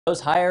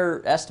Those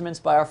higher estimates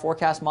by our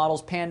forecast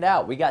models panned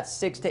out. We got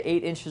 6 to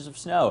 8 inches of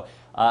snow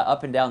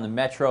up and down the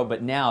metro,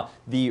 but now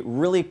the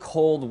really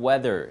cold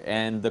weather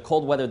and the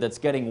cold weather that's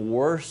getting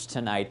worse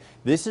tonight,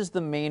 this is the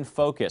main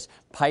focus.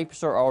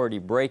 Pipes are already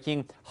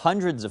breaking.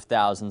 Hundreds of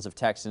thousands of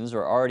Texans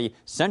are already,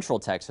 Central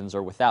Texans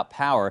are without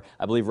power.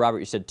 I believe, Robert,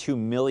 you said 2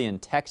 million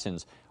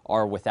Texans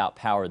are without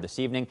power this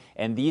evening,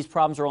 and these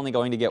problems are only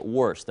going to get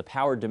worse. The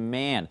power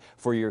demand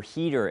for your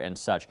heater and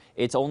such,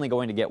 it's only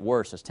going to get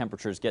worse as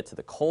temperatures get to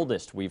the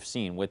coldest we've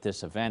seen with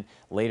this event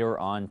later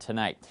on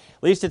tonight.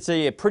 At least it's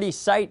a pretty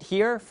sight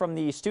here from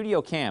the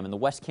studio cam in the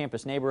West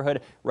Campus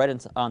neighborhood,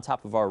 right on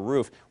top of our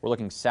roof. We're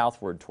looking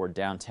southward toward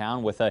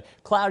downtown with a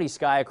cloudy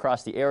sky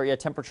across the area.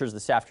 Temperatures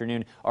this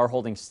afternoon are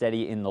holding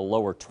steady in the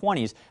lower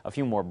 20s. A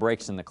few more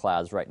breaks in the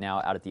clouds right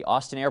now out at the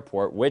Austin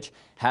Airport, which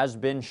has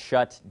been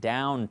shut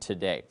down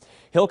today.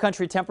 Hill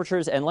country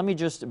temperatures, and let me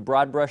just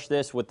broad brush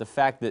this with the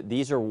fact that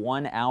these are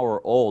 1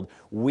 hour old.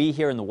 We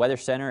here in the Weather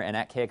Center and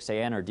at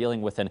KXAN are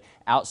dealing with an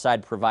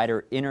outside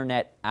provider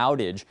internet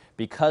outage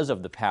because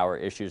of the power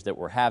issues that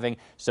we're having.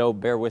 So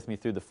bear with me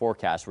through the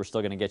forecast. We're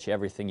still going to get you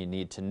everything you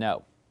need to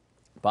know.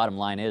 Bottom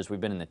line is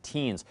we've been in the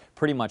teens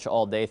pretty much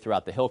all day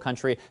throughout the hill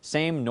country.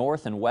 Same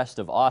north and west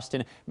of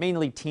Austin,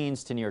 mainly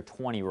teens to near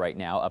 20 right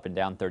now, up and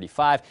down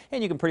 35.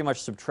 And you can pretty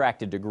much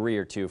subtract a degree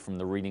or two from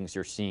the readings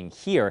you're seeing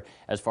here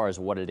as far as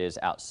what it is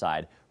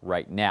outside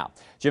right now.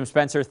 Jim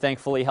Spencer,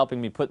 thankfully, helping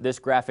me put this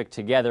graphic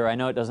together. I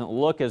know it doesn't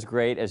look as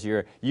great as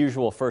your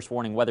usual first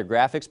warning weather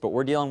graphics, but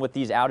we're dealing with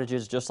these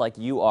outages just like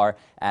you are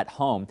at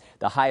home.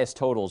 The highest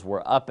totals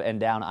were up and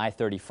down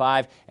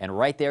I-35 and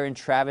right there in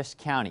Travis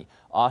County.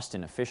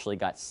 Austin officially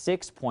got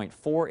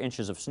 6.4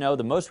 inches of snow,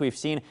 the most we've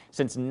seen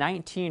since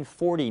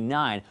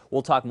 1949.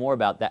 We'll talk more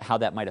about that, how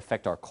that might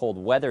affect our cold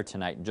weather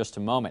tonight in just a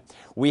moment.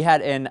 We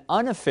had an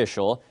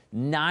unofficial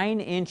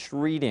 9-inch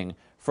reading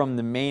from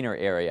the Manor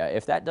area.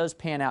 If that does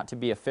pan out to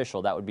be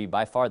official, that would be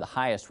by far the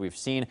highest we've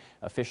seen.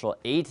 Official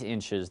 8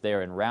 inches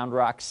there in Round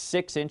Rock,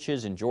 6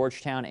 inches in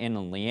Georgetown and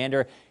in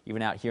Leander,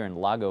 even out here in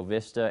Lago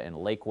Vista and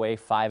Lakeway,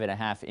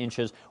 5.5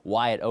 inches.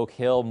 Wyatt Oak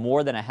Hill,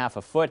 more than a half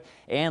a foot.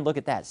 And look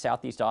at that,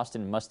 Southeast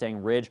Austin and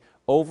Mustang Ridge,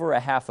 over a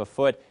half a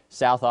foot.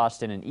 South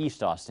Austin and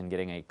East Austin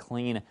getting a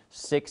clean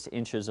 6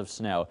 inches of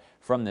snow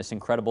from this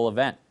incredible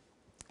event.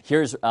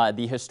 Here's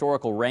the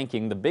historical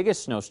ranking. The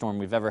biggest snowstorm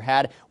we've ever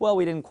had, well,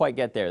 we didn't quite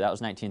get there. That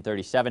was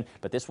 1937,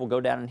 but this will go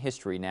down in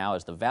history now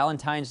as the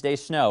Valentine's Day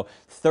snow,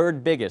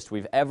 third biggest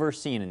we've ever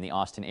seen in the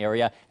Austin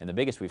area and the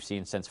biggest we've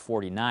seen since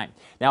 '49.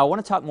 Now, I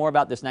want to talk more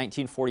about this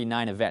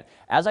 1949 event.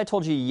 As I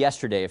told you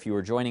yesterday, if you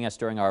were joining us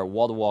during our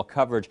wall-to-wall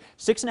coverage,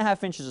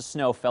 6.5 inches of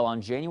snow fell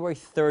on January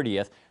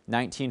 30th,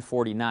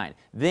 1949.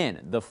 Then,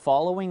 the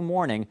following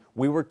morning,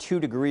 we were 2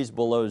 degrees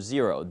below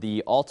zero,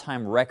 the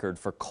all-time record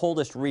for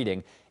coldest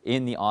reading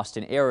in the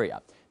Austin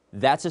area.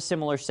 That's a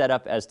similar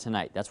setup as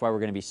tonight. That's why we're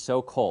going to be so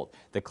cold.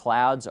 The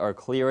clouds are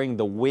clearing.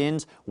 The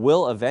winds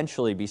will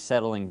eventually be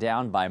settling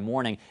down by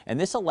morning. And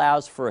this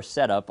allows for a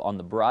setup on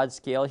the broad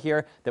scale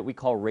here that we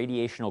call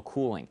radiational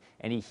cooling.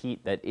 Any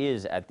heat that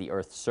is at the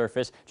Earth's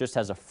surface just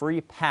has a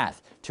free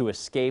path to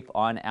escape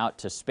on out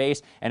to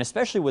space. And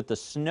especially with the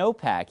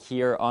snowpack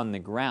here on the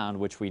ground,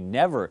 which we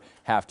never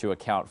have to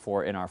account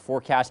for in our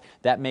forecast,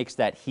 that makes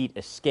that heat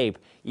escape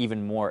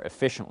even more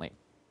efficiently.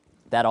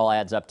 That all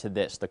adds up to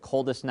this, the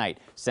coldest night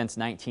since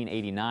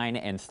 1989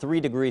 and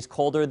 3 degrees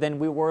colder than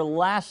we were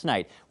last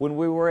night when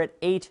we were at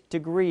 8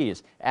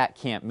 degrees at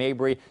Camp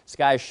Mabry.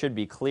 Skies should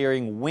be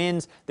clearing.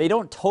 Winds, they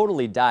don't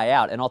totally die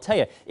out. And I'll tell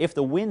you, if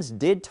the winds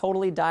did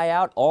totally die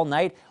out all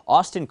night,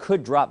 Austin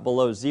could drop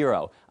below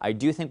zero. I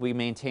do think we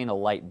maintain a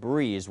light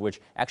breeze,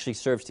 which actually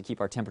serves to keep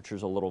our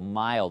temperatures a little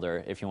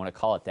milder, if you want to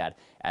call it that,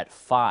 at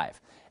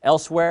 5.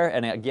 Elsewhere,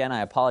 and again,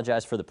 I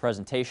apologize for the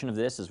presentation of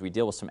this as we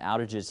deal with some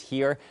outages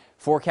here,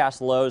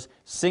 forecast lows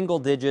single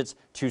digits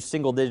to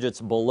single digits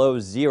below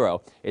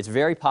zero. It's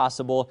very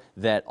possible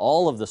that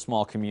all of the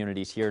small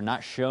communities here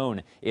not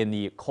shown in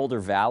the colder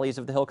valleys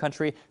of the hill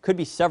country could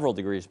be several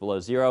degrees below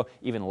zero.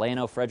 Even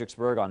Llano,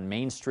 Fredericksburg on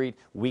Main Street,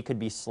 we could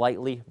be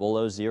slightly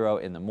below zero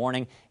in the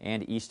morning,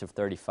 and east of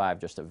 35,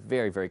 just a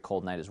very, very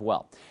cold night as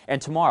well.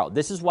 And tomorrow,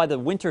 this is why the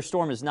winter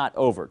storm is not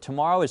over.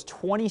 Tomorrow is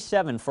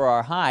 27 for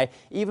our high,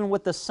 even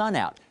with the sun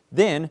out.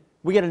 Then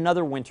we get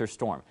another winter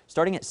storm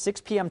starting at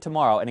 6 p.m.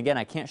 tomorrow. And again,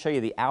 I can't show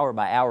you the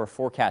hour-by-hour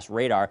forecast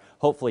radar.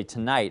 Hopefully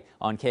tonight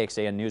on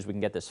KXAN News we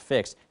can get this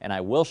fixed, and I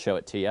will show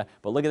it to you.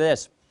 But look at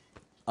this.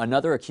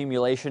 Another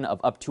accumulation of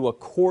up to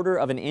 1/4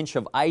 of an inch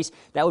of ice.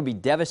 That would be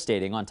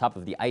devastating on top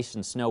of the ice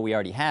and snow we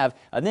already have.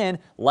 And then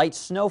light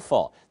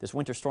snowfall. This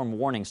winter storm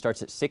warning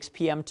starts at 6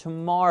 p.m.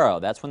 tomorrow.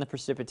 That's when the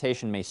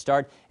precipitation may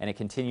start, and it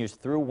continues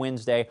through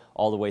Wednesday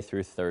all the way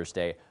through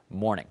Thursday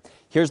morning.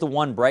 Here's the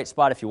one bright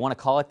spot, if you want to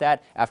call it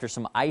that. After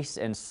some ice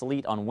and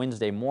sleet on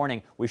Wednesday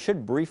morning, we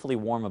should briefly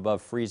warm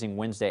above freezing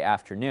Wednesday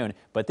afternoon,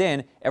 but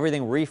then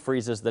everything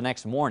refreezes the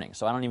next morning,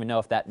 so I don't even know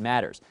if that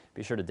matters.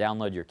 Be sure to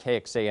download your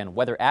KXAN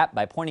weather app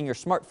by pointing your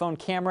smartphone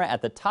camera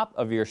at the top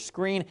of your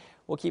screen.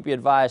 We'll keep you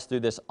advised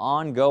through this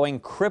ongoing,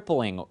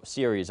 crippling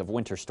series of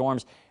winter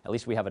storms. At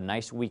least we have a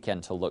nice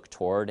weekend to look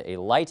toward, a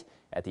light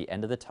at the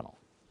end of the tunnel.